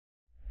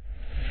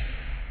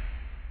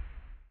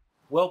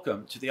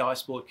Welcome to the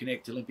iSport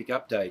Connect Olympic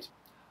Update.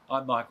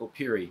 I'm Michael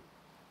Pirrie.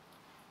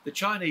 The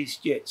Chinese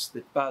jets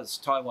that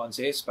buzzed Taiwan's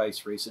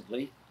airspace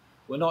recently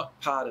were not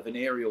part of an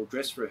aerial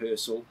dress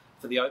rehearsal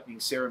for the opening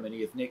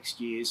ceremony of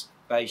next year's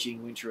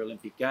Beijing Winter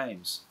Olympic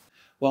Games.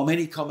 While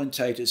many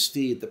commentators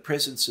feared the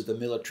presence of the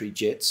military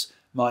jets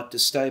might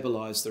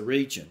destabilise the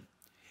region,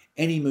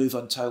 any move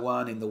on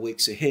Taiwan in the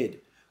weeks ahead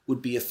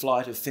would be a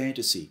flight of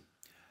fantasy,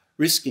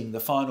 risking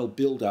the final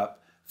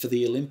build-up for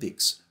the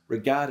Olympics,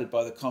 regarded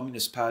by the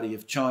Communist Party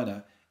of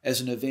China as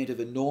an event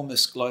of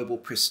enormous global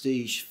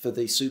prestige for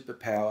the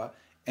superpower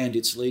and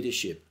its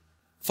leadership.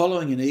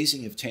 Following an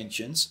easing of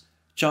tensions,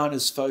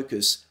 China's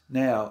focus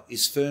now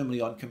is firmly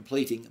on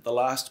completing the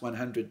last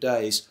 100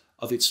 days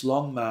of its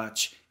long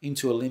march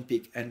into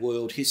Olympic and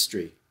world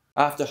history.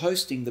 After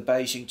hosting the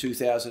Beijing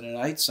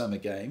 2008 Summer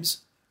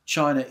Games,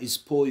 China is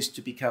poised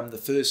to become the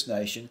first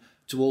nation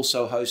to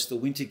also host the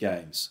Winter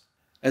Games.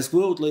 As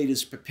world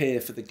leaders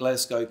prepare for the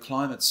Glasgow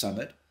Climate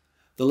Summit,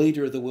 the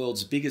leader of the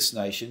world's biggest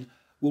nation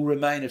will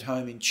remain at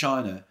home in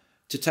China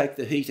to take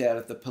the heat out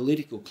of the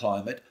political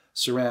climate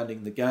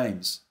surrounding the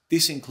Games.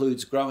 This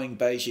includes growing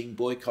Beijing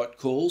boycott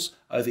calls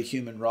over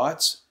human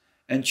rights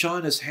and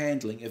China's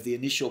handling of the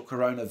initial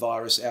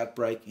coronavirus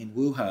outbreak in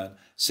Wuhan,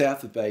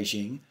 south of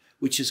Beijing,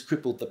 which has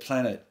crippled the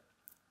planet.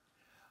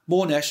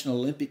 More national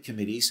Olympic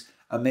committees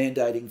are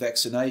mandating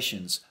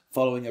vaccinations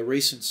following a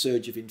recent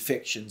surge of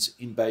infections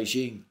in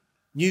Beijing.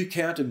 New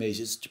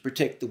countermeasures to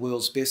protect the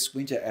world's best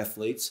winter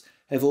athletes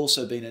have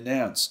also been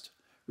announced,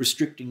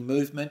 restricting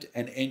movement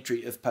and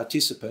entry of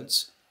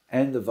participants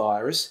and the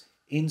virus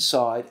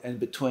inside and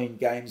between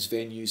Games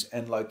venues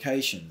and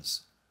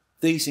locations.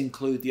 These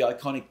include the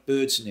iconic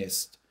Bird's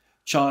Nest,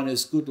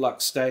 China's good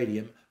luck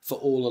stadium for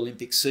all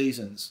Olympic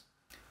seasons.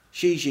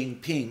 Xi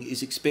Jinping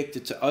is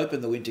expected to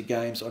open the Winter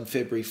Games on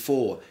February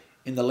 4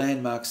 in the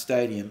landmark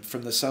stadium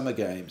from the Summer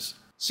Games.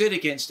 Set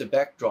against a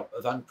backdrop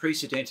of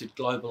unprecedented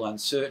global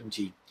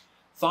uncertainty,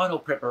 final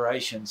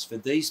preparations for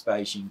these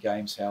Beijing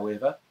Games,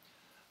 however,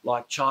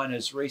 like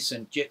China's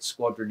recent jet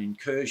squadron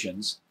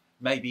incursions,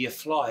 may be a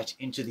flight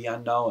into the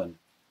unknown.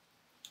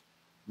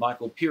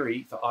 Michael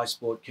Pirrie for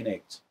iSport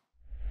Connect.